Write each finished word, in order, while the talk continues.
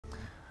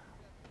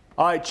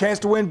All right, chance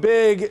to win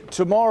big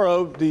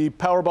tomorrow. The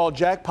Powerball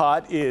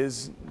jackpot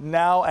is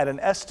now at an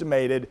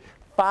estimated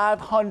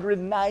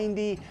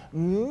 $590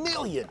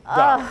 million.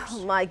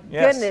 Oh, my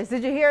goodness.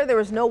 Did you hear there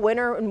was no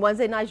winner in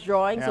Wednesday night's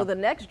drawing? Yeah. So the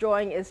next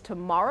drawing is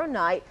tomorrow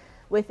night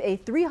with a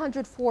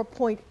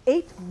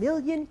 $304.8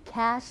 million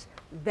cash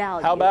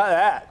value. How about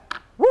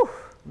that? Woo.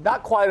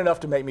 Not quite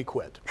enough to make me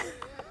quit.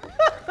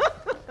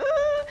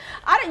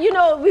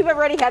 We've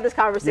already had this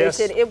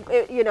conversation. Yes.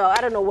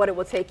 I don't know what it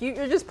will take.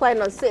 You're just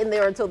planning on sitting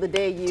there until the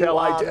day you...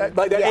 Like that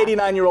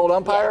 89-year-old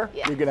umpire,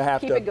 yeah. you're going to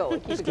have keep to it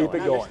going. Keep it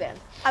going. Understand.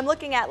 I'm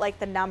looking at like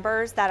the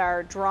numbers that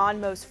are drawn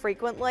most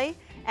frequently,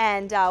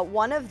 and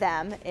one of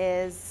them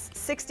is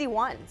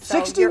 61.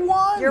 So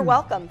 61? You're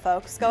welcome,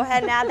 folks. Go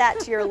ahead and add that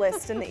to your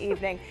list in the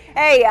evening.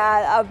 Hey,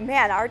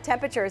 man, our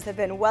temperatures have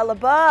been well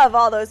above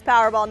all those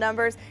Powerball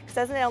numbers.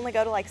 Doesn't it only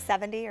go to like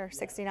 70 or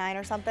 69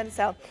 or something?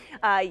 So,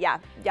 yeah,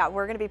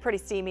 we're going to be pretty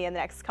steamy in the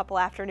next couple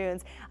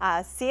afternoons.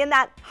 Seeing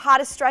that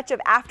hottest stretch of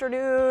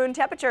afternoon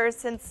temperatures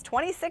since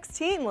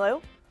 2016,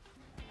 Lou.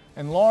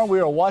 And Lauren, we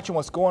are watching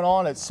what's going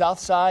on at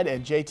Southside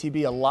and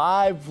JTB. A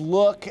live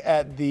look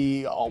at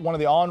one of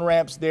the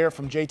on-ramps there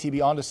from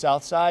JTB onto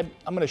Southside.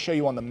 I'm going to show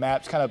you on the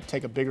maps, kind of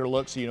take a bigger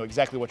look so you know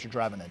exactly what you're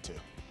driving into.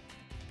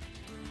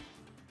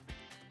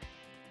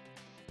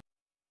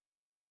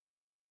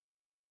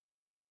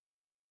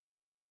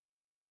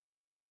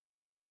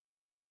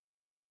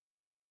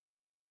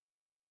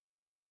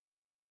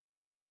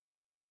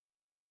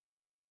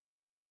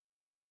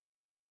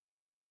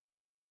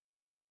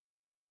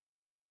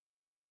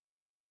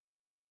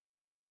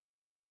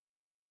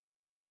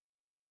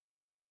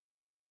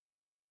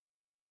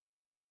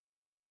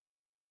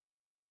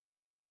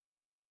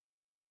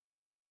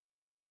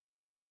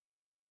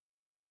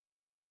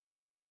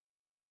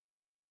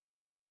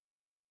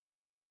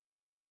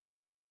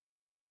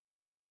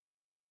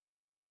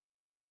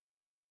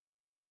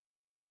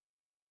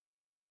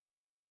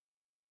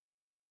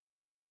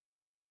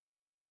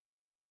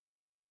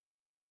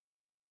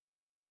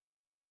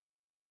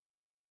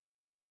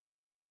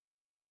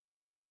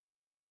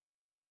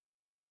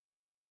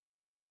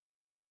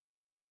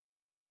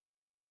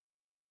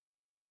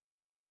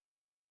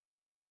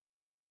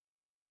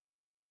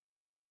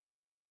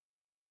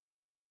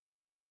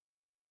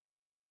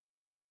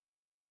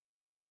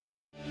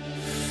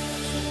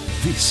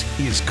 This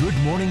is Good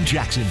Morning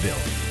Jacksonville.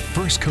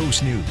 First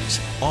Coast News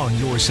on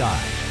your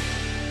side.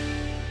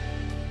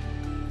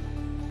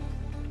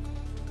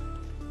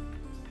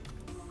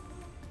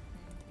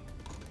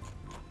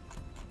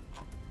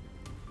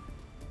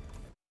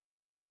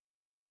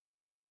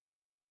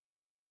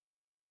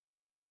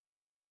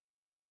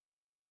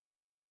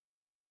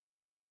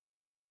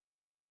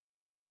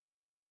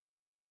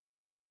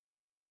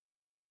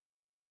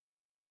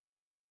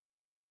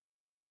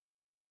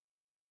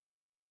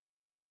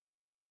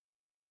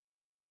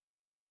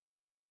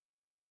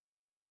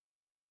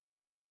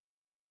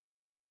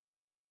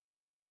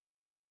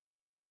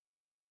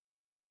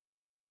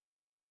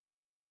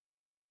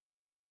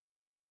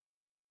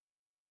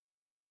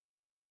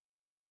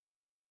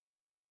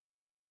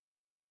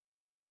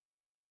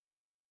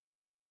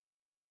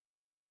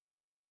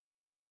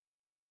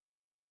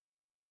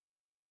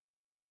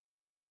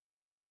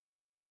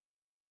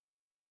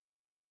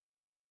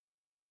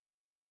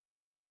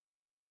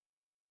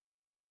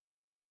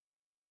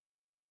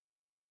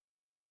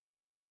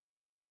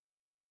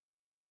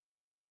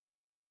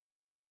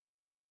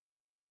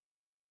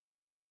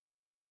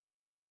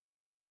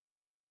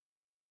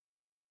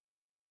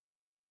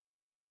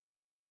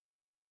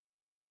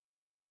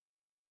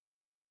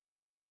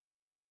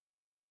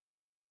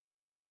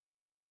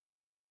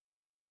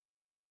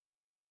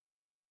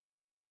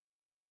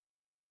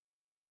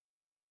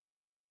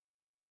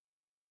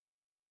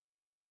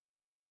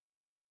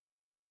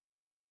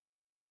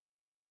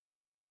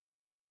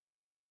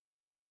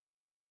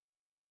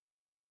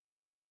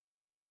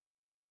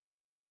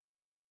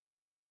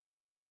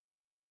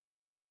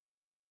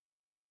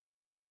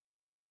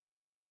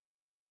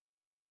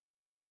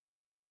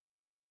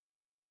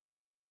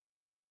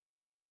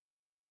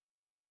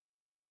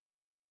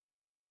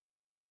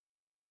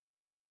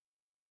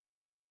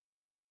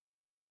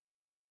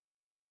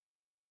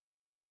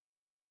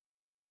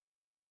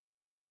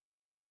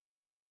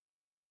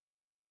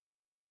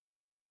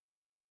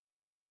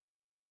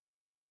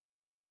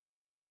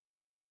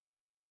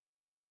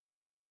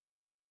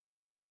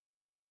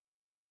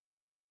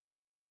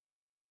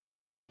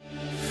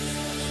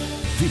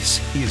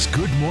 This is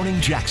Good Morning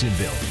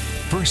Jacksonville.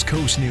 First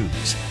Coast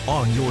News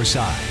on your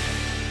side.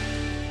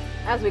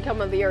 As we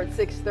come on the air at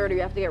 6:30, we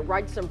have to get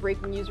right to some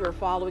breaking news we're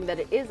following that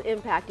it is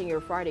impacting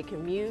your Friday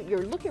commute.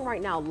 You're looking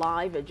right now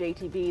live at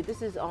JTB.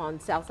 This is on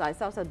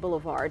Southside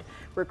Boulevard,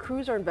 where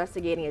crews are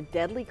investigating a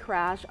deadly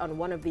crash on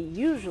one of the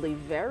usually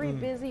very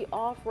busy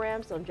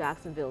off-ramps on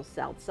Jacksonville's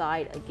South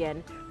Side.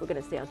 Again, we're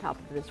going to stay on top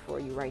of this for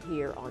you right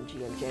here on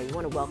GMJ. We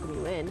want to welcome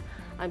you in.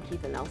 I'm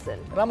Keitha Nelson.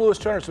 And I'm Lewis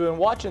Turner. So we've been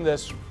watching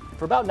this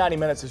For about 90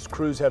 minutes, his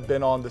crews have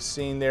been on the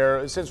scene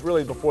there since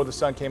really before the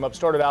sun came up.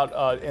 Started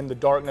out in the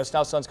darkness.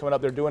 Now sun's coming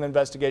up. They're doing an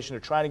investigation. They're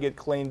trying to get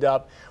cleaned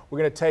up. We're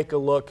going to take a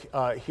look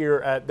here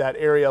at that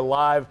area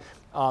live.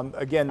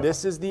 Again,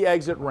 this is the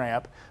exit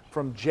ramp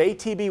from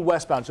JTB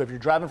westbound. So if you're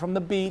driving from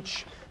the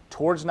beach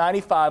towards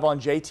 95 on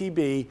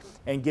JTB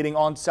and getting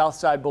on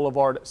Southside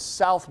Boulevard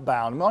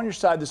southbound, I'm on your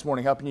side this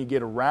morning helping you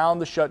get around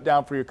the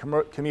shutdown for your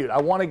commute. I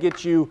want to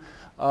get you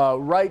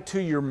right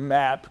to your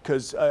map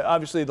because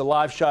obviously the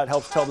live shot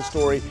helps tell the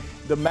story.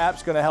 The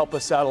map's going to help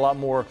us out a lot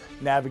more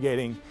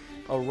navigating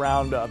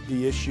around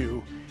the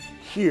issue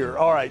here.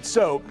 All right,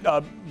 so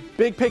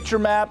big picture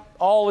map,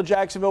 all of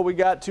Jacksonville, we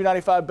got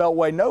 295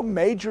 Beltway, no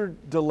major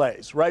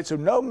delays, right? So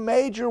no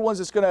major ones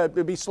that's going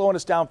to be slowing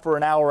us down for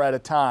an hour at a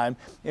time.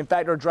 In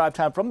fact, our drive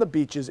time from the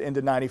beaches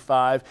into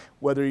 95,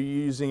 whether you're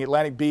using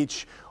Atlantic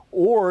Beach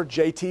or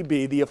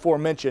JTB, the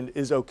aforementioned,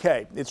 is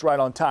okay. It's right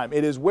on time.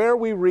 It is where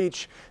we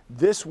reach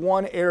this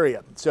one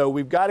area. So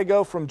we've got to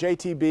go from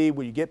JTB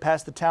when you get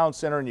past the town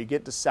center and you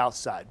get to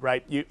Southside,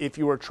 right? If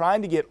you were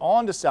trying to get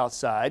on to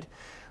Southside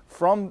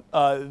from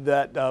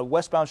that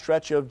westbound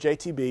stretch of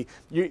JTB,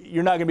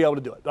 you're not going to be able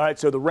to do it. All right,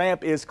 so the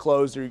ramp is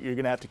closed. You're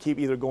going to have to keep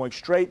either going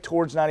straight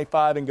towards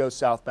 95 and go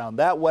southbound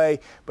that way.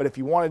 But if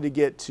you wanted to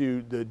get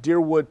to the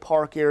Deerwood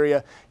Park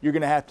area, you're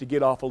going to have to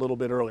get off a little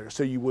bit earlier.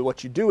 So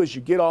what you do is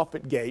you get off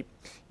at Gate,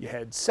 you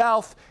head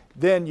south,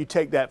 then you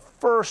take that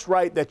first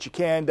right that you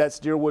can, that's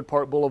Deerwood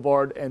Park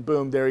Boulevard, and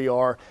boom, there you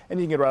are. And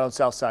you can get right on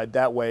Southside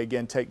that way.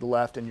 Again, take the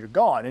left and you're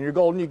gone. And you're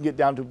golden. You can get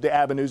down to the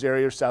Avenues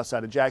area, south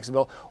side of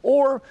Jacksonville,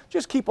 or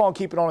just keep on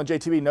keeping on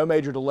JTB. No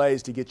major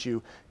delays to get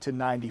you to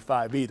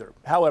 95 either.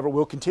 However,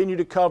 we'll continue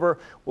to cover.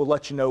 We'll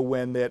let you know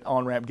when that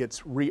on-ramp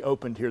gets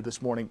reopened here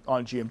this morning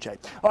on GMJ.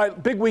 All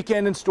right, big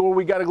weekend in store.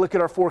 We got to look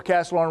at our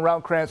forecast. Lauren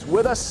Routkrantz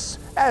with us,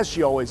 as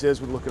she always is,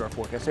 with a look at our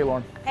forecast. Hey,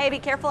 Lauren. Hey, be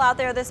careful out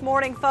there this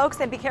morning,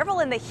 folks, and be careful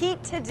in the heat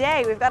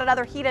today. We've got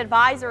another heat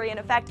advisory in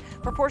effect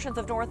for portions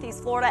of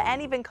northeast Florida and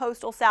even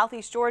coastal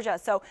southeast Georgia.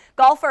 So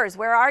golfers,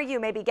 where are you?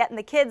 Maybe getting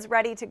the kids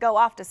ready to go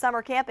off to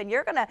summer camp, and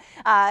you're going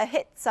to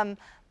hit some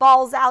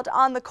balls out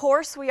on the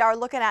course. We are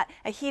looking at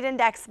a heat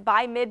index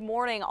by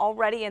mid-morning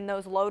already in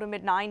those low to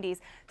mid 90s,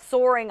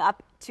 soaring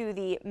up to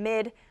the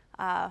mid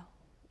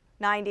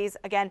 90s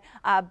again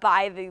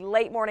by the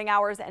late morning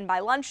hours, and by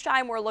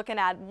lunchtime we're looking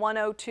at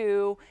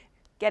 102,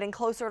 getting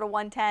closer to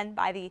 110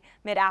 by the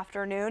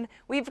mid-afternoon.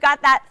 We've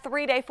got that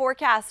 3-day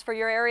forecast for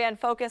your area in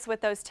focus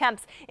with those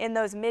temps in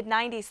those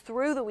mid-90s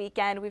through the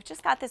weekend. We've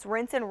just got this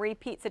rinse and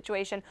repeat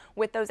situation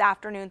with those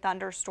afternoon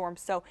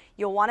thunderstorms. So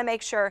you'll want to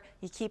make sure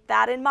you keep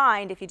that in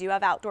mind if you do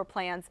have outdoor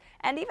plans,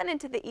 and even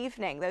into the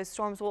evening. Those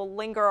storms will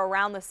linger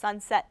around the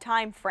sunset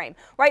time frame.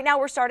 Right now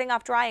we're starting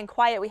off dry and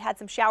quiet. We had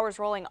some showers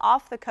rolling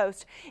off the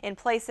coast in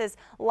places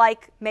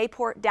like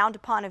Mayport down to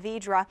Ponte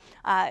Vedra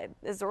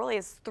as early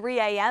as 3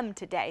 a.m.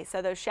 today. So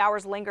those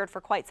showers lingered for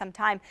quite some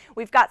time.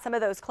 We've got some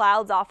of those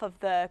clouds off of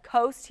the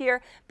coast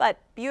here, but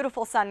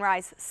beautiful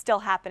sunrise still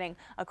happening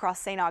across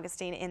St.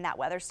 Augustine in that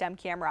weather stem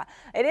camera.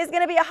 It is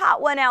going to be a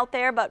hot one out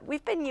there, but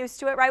we've been used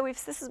to it, right?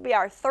 This will be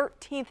our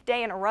 13th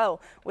day in a row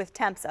with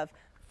temps of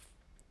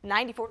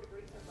 94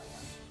 degrees.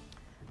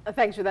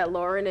 Thanks for that,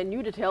 Lauren. And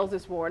new details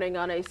this morning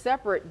on a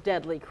separate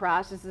deadly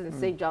crash. This is in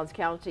St. Johns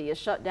County. It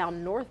shut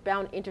down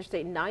northbound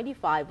Interstate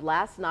 95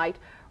 last night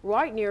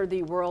right near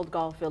the World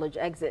Golf Village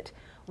exit.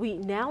 We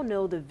now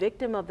know the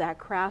victim of that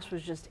crash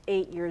was just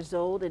 8 years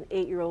old. An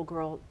 8-year-old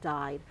girl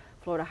died.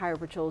 Florida Highway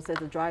Patrol says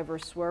the driver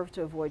swerved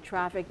to avoid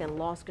traffic, then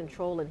lost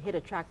control and hit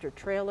a tractor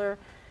trailer.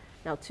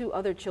 Now, 2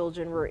 other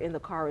children were in the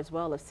car as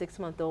well, a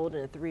 6-month-old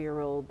and a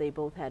 3-year-old. They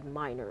both had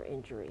minor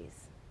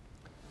injuries.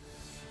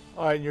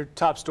 All right, your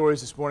top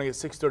stories this morning at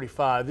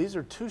 6:35. These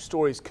are 2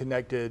 stories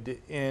connected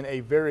in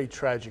a very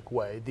tragic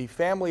way. The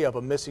family of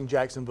a missing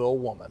Jacksonville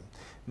woman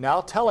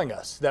now telling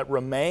us that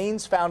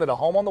remains found at a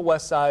home on the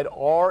west side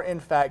are in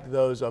fact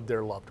those of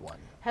their loved one.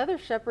 Heather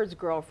Shepard's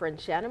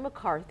girlfriend, Shannon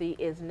McCarthy,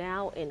 is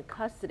now in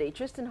custody.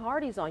 Tristan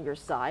Hardy's on your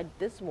side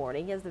this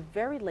morning. He has the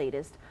very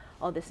latest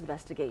on this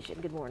investigation.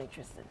 Good morning,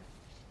 Tristan.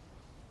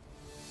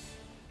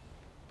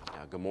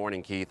 Good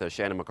morning, Keith.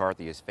 Shannon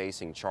McCarthy is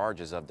facing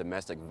charges of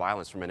domestic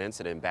violence from an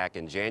incident back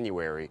in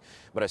January.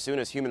 But as soon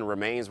as human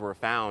remains were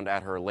found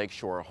at her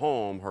Lakeshore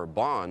home, her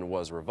bond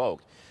was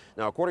revoked.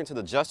 Now, according to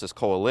the Justice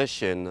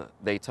Coalition,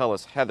 they tell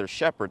us Heather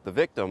Shepard, the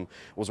victim,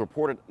 was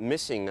reported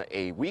missing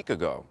a week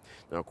ago.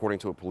 Now, according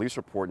to a police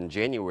report in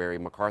January,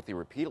 McCarthy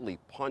repeatedly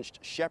punched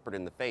Shepard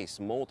in the face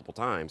multiple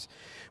times.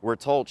 We're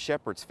told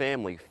Shepard's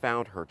family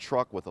found her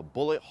truck with a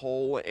bullet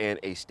hole and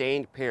a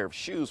stained pair of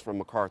shoes from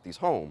McCarthy's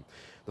home.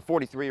 The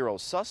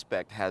 43-year-old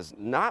suspect has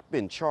not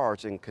been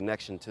charged in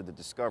connection to the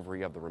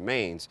discovery of the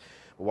remains.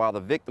 While the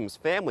victim's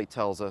family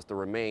tells us the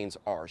remains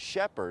are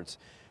Shepard's,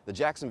 the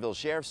Jacksonville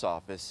Sheriff's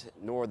Office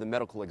nor the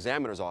medical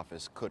examiner's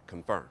office could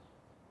confirm.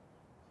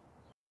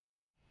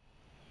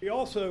 We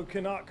also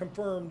cannot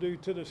confirm, due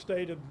to the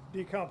state of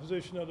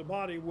decomposition of the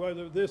body,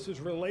 whether this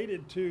is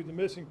related to the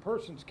missing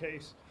persons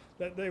case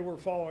that they were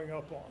following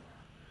up on.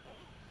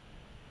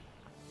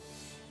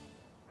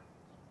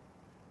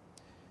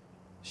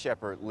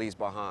 shepherd leaves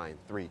behind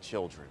 3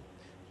 children.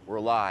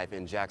 We're live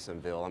in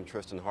Jacksonville. I'm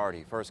Tristan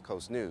Hardy, First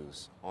Coast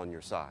News, on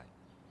your side.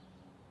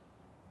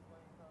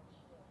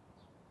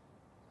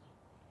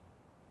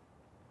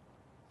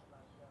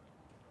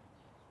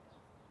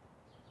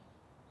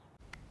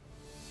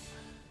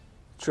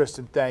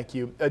 Tristan, thank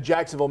you. A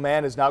Jacksonville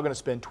man is now going to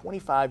spend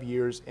 25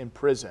 years in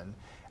prison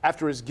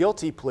after his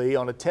guilty plea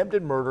on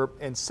attempted murder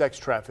and sex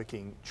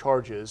trafficking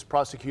charges.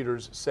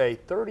 Prosecutors say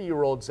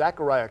 30-year-old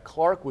Zachariah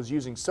Clark was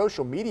using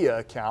social media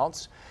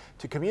accounts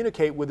to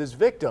communicate with his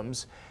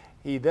victims.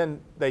 He then,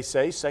 they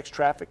say, sex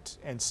trafficked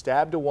and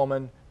stabbed a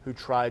woman who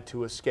tried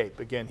to escape.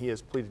 Again, he has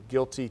pleaded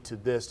guilty to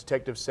this.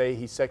 Detectives say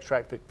he sex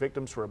trafficked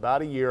victims for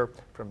about a year,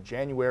 from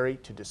January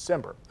to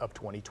December of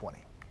 2020.